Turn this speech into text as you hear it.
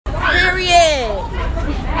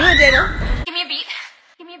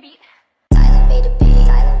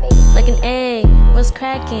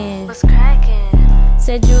crackin'? What's crackin'?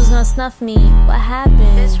 Said you was gonna snuff me, what happened?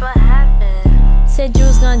 Bitch, what happened? Said you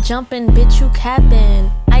was gonna jump in, bitch, you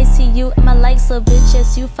capping. I see you and my likes, little bitch,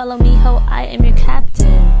 yes, you follow me, ho, I am your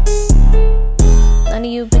captain. None of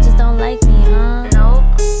you bitches don't like me, huh? Nope.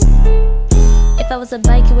 If I was a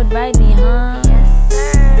bike, you would ride me, huh? Yes,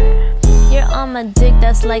 sir. You're on my dick,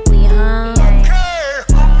 that's likely, huh? Yeah.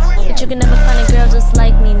 But you can never find a girl just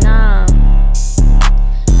like me, nah.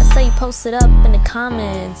 I saw you posted up in the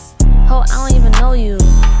comments. Ho, I don't even know you.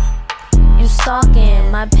 You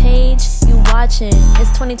stalking my page, you watching. It's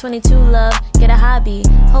 2022, love, get a hobby.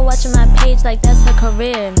 Ho, watching my page like that's her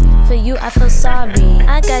career. For you, I feel sorry.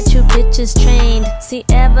 I got you bitches trained. See,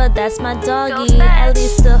 Eva, that's my doggy. At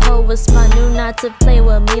least the hoe was smart, knew not to play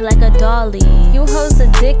with me like a dolly. You hoes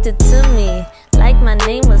addicted to me, like my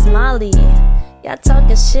name was Molly. Y'all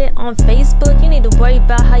talking shit on Facebook, you need to worry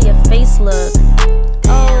about how your face look.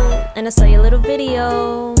 Oh, and I saw your little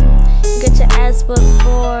video. You got your ass booked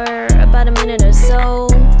for about a minute or so.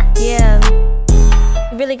 Yeah,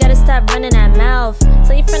 you really gotta stop running that mouth.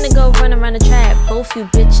 Tell your friend to go run around the track. Both you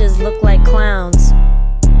bitches look like clowns.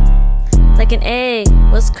 Like an egg,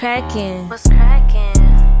 what's crackin'? What's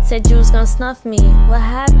crackin'? Said you was gonna snuff me, what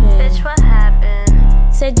happened? Bitch, what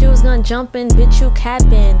happened? Said you was gonna jump in, bitch, you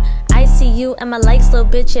capping. I see you and my likes, little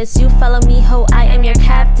bitch, yes, you follow me, ho, I am your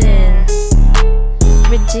captain.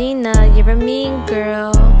 Regina, you're a mean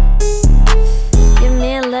girl. Your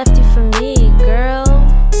man left you for me, girl.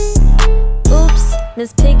 Oops,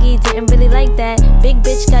 Miss Piggy didn't really like that. Big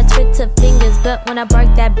bitch got Twitter fingers, but when I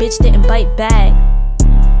barked, that bitch didn't bite back.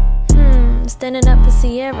 Standing up for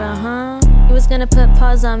Sierra, huh? You was gonna put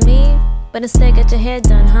paws on me, but instead got your hair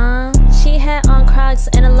done, huh? She had on Crocs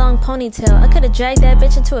and a long ponytail. I could've dragged that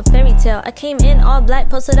bitch into a fairy tale. I came in all black,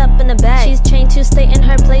 posted up in the back. She's trained to stay in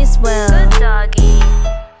her place well. Good doggy.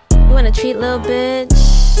 You wanna treat, little bitch?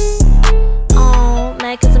 Oh,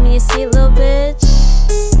 mad cause I'm in your seat, little bitch.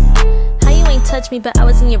 How you ain't touch me but I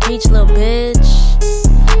was in your reach, little bitch?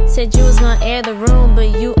 Said you was gonna air the room but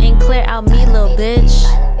you ain't clear out me, little bitch.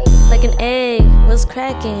 Like an egg, what's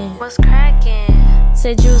crackin'? What's crackin'?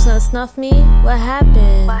 Said you was gonna snuff me, what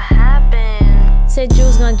happened? What happened? Said you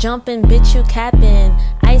was gonna jump in, bitch, you capping.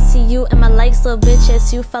 I see you and my likes, little bitch,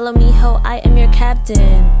 yes, you follow me, ho, I am your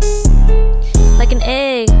captain. Like an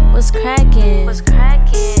egg, what's crackin'? What's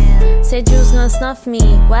crackin'? Said you was gonna snuff me,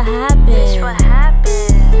 what happened? Bitch, what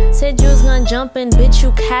happened? Said you was gonna jump in, bitch,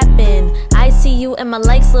 you capping. I see you and my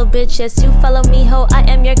likes, little bitch, yes, you follow me, ho, I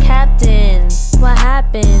am your captain. What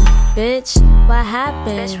happened, bitch? What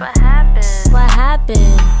happened? Bitch, what happened? What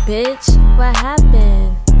happened, bitch? What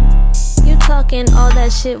happened? You talking all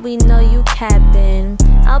that shit, we know you capping.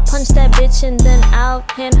 I'll punch that bitch and then I'll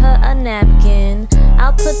hand her a napkin.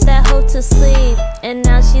 I'll put that hoe to sleep and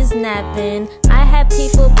now she's napping. I had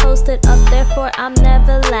people posted up, therefore I'm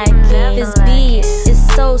never lacking. This beat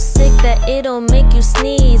is so sick that it'll make you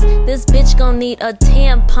sneeze. This bitch gon' need a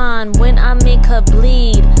tampon when I make her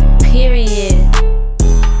bleed, period.